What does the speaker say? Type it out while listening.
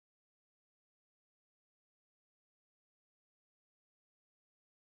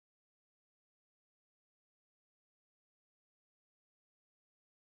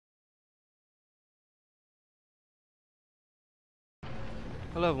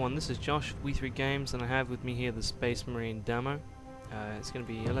Hello everyone, this is Josh of We3 Games, and I have with me here the Space Marine demo. It's going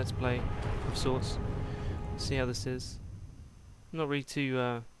to be a let's play of sorts. See how this is. I'm not really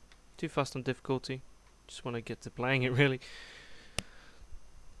too fussed on difficulty. Just want to get to playing it really.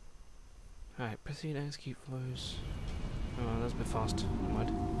 Alright, proceed to execute flows. Oh, that's a bit fast. Never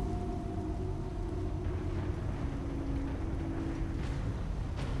mind.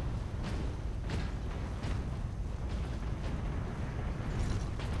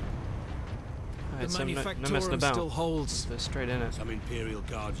 The So no messing manufactorum about. still holds. They're straight in it. Some Imperial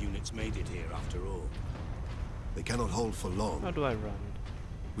Guard units made it here after all. They cannot hold for long. How do I run?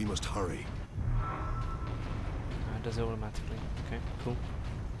 We must hurry. It does it automatically. Okay, cool.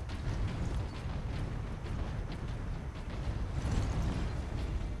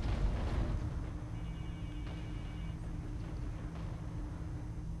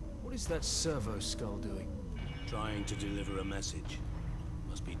 What is that servo skull doing? Trying to deliver a message.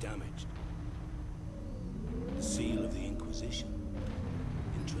 Must be damaged. The seal of the Inquisition.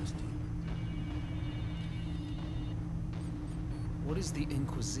 Interesting. What is the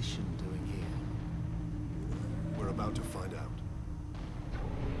Inquisition doing here? We're about to find out.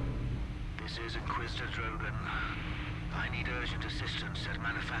 This is Inquisitor Drogan. I need urgent assistance at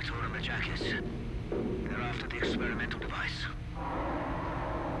Manufactorum Ajakis. They're after the experimental device.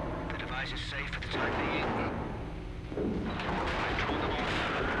 The device is safe for the time being. I've drawn them off.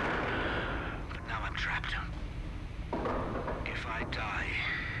 But now I'm trapped. If I die,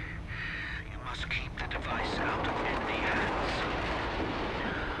 you must keep the device out of enemy hands.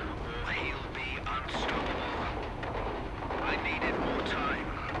 Or he'll be unstoppable. I needed more time.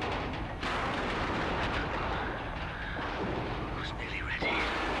 I was nearly ready.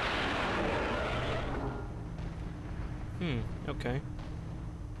 Okay.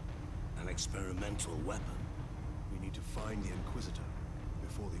 An experimental weapon. We need to find the Inquisitor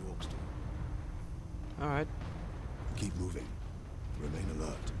before the Orcs do. Alright. Keep moving. Remain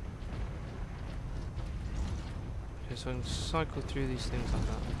alert. Okay, so I can cycle through these things like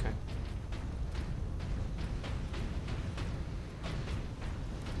that. Okay.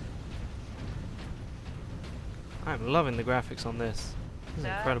 I'm loving the graphics on this. This is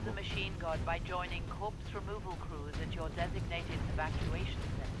Serve incredible. the machine god by joining corpse removal crews at your designated evacuation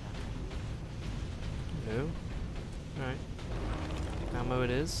center. No. Alright. Ammo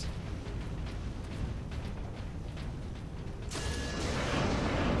it is.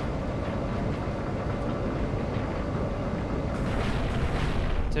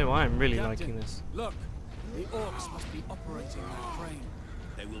 So I'm really liking this. Look! The Orcs must be operating that crane.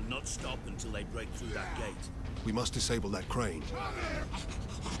 They will not stop until they break through that gate. We must disable that crane.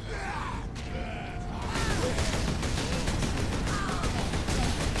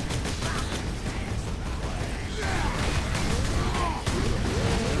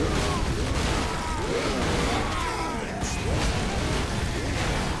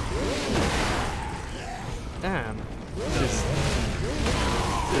 Damn. This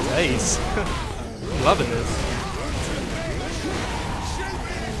is ace. I'm loving this.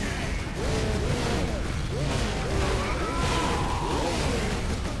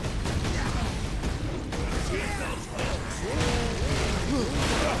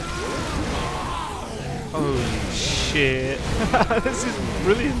 Holy shit. This is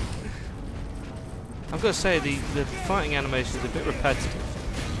brilliant. I've got to say, the fighting animation is a bit repetitive,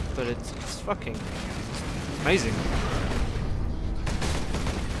 but it's fucking amazing.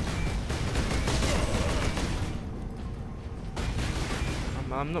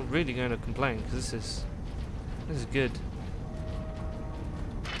 I'm not really going to complain, because this is good.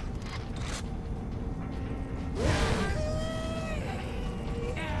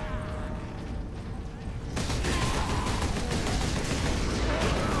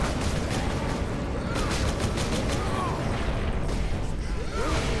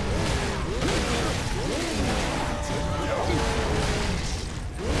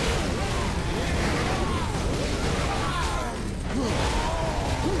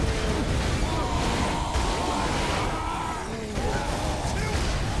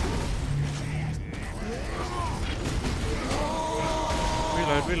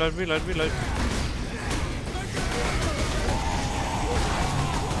 Reload.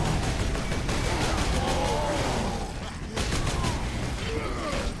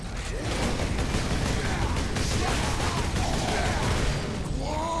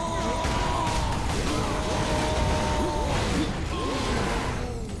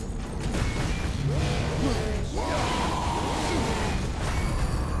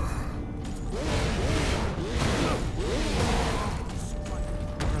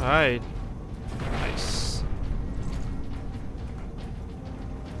 Alright. Nice.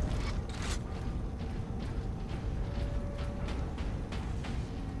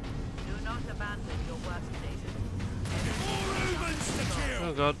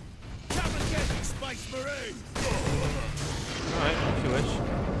 god. Space Marine! Alright, if you wish.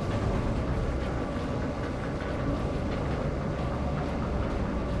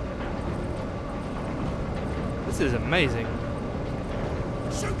 This is amazing.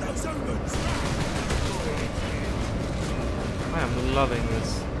 Shoot those omens! I am loving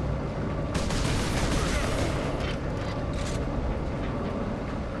this.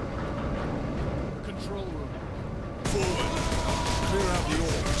 Control room. Forward! Clear out the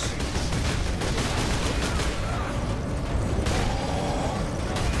orcs.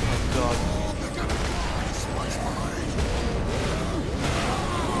 Oh god.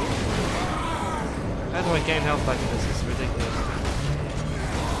 How do I gain health back in this? This is ridiculous.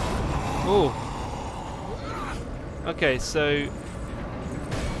 Oh. Okay, so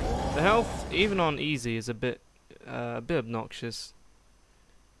the health, even on easy, is a bit obnoxious.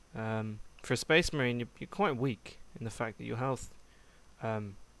 For a Space Marine, you're quite weak in the fact that your health.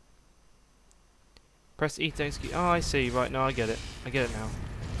 Press E to execute. Oh, I see. Right now, I get it. I get it now.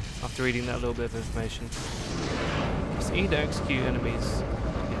 After reading that little bit of information. Press E to execute enemies.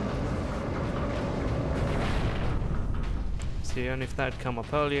 See, only if that had come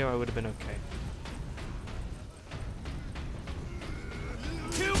up earlier, I would have been okay.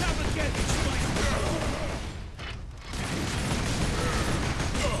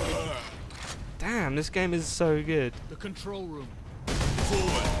 Damn, this game is so good. The control room.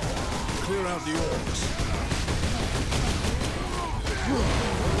 Forward! Clear out the orcs.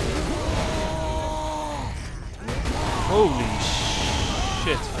 Holy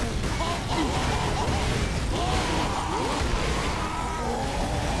shit.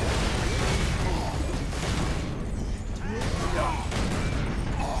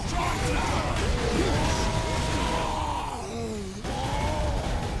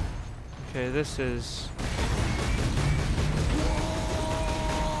 Okay, this is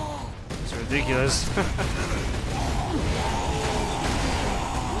ridiculous.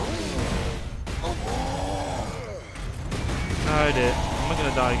 Oh dear, am I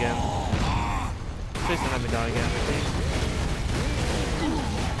gonna die again? Please don't let me die again, please.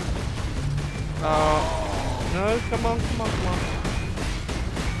 Oh, no, come on, come on, come on.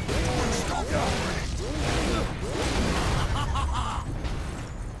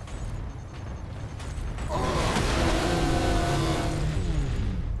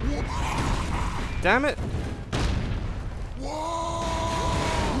 Damn it! The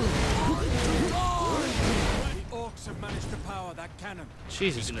orcs have managed to power that cannon.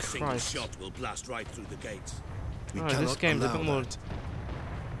 Jesus Even a single Christ. shot will blast right through the gates. We Oh, cannot this game's a allow bit more, that.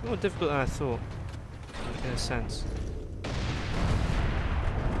 more difficult than I thought, in a sense.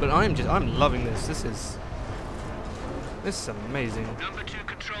 But I'm loving this. This is amazing. Number 2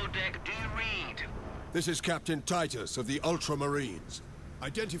 control deck, do you read? This is Captain Titus of the Ultramarines.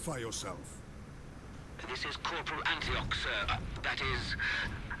 Identify yourself. This is Corporal Antioch, sir. That is,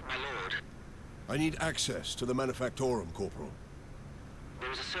 my lord. I need access to the Manufactorum, Corporal.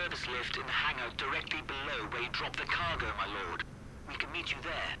 There is a service lift in the hangar directly below where you drop the cargo, my lord. We can meet you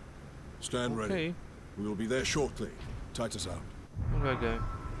there. Stand ready. Okay. We will be there shortly. Titus out. Where do I go?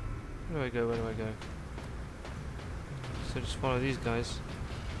 Where do I go? Where do I go? So just follow these guys.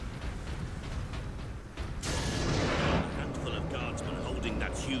 A handful of guardsmen holding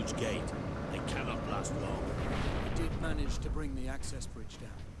that huge gate. They cannot last long. We did manage to bring the access bridge down,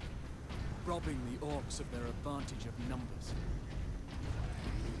 robbing the orcs of their advantage of numbers.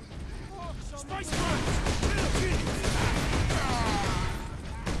 Space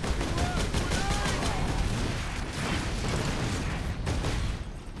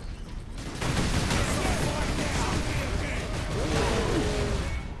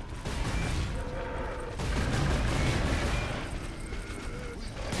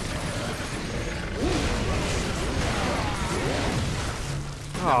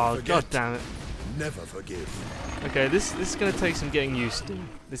Oh, forget. god damn it. Never forgive. Okay, this is gonna take some getting used to.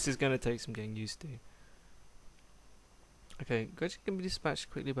 This is gonna take some getting used to. Okay, Gretchen can be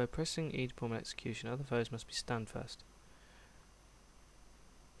dispatched quickly by pressing E to perform an execution. Other foes must be stunned first.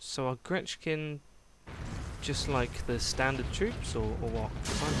 So are Gretchen just like the standard troops, or what?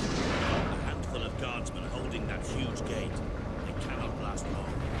 A handful of guardsmen holding that huge gate. They cannot last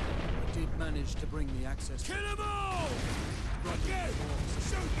long. We did manage to bring the access. Kill them all! Again!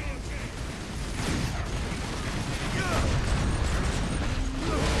 Shoot them!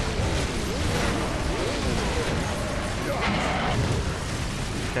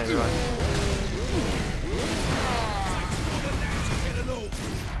 Okay, right.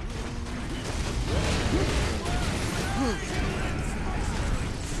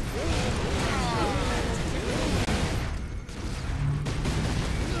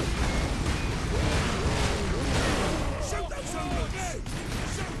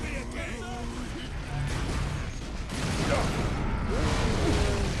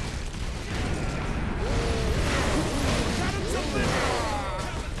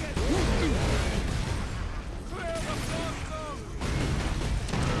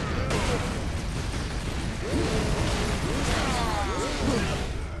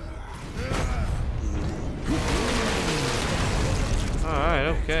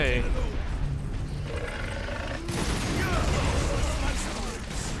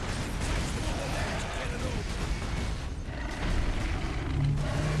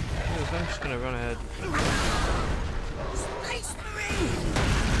 just gonna run ahead. Space Marine!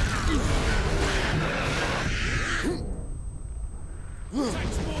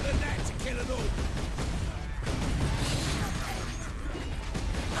 Takes more than that to kill an orc.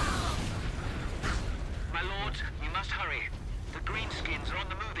 My lords, you must hurry. The greenskins are on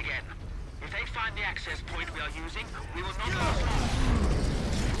the move again. If they find the access point we are using, we will not last long.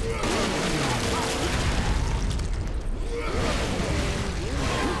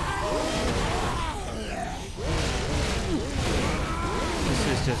 This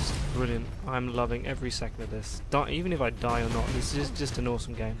is just brilliant. I'm loving every second of this. Even if I die or not, this is just an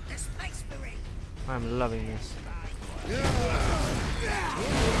awesome game. The Space Marine! I'm loving this.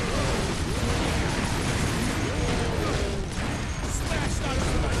 Smash those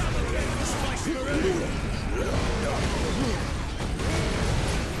Space Marine!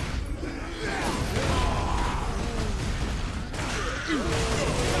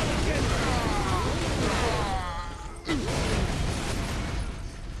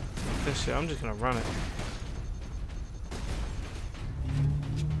 This shit, I'm just gonna run it.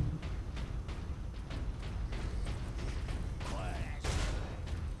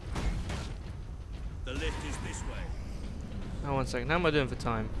 The lift is this way. Oh, 1 second. How am I doing for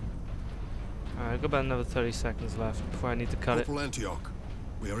time? Alright, I've got about another 30 seconds left before I need to cut it. Corporal Antioch,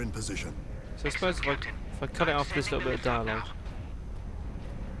 we are in position. So I suppose if I cut it off this little bit of dialogue.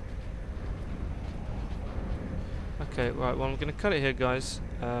 Okay, right, well I'm going to cut it here, guys.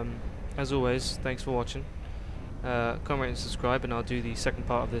 As always, thanks for watching. Comment and subscribe, and I'll do the second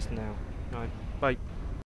part of this now. Alright, bye.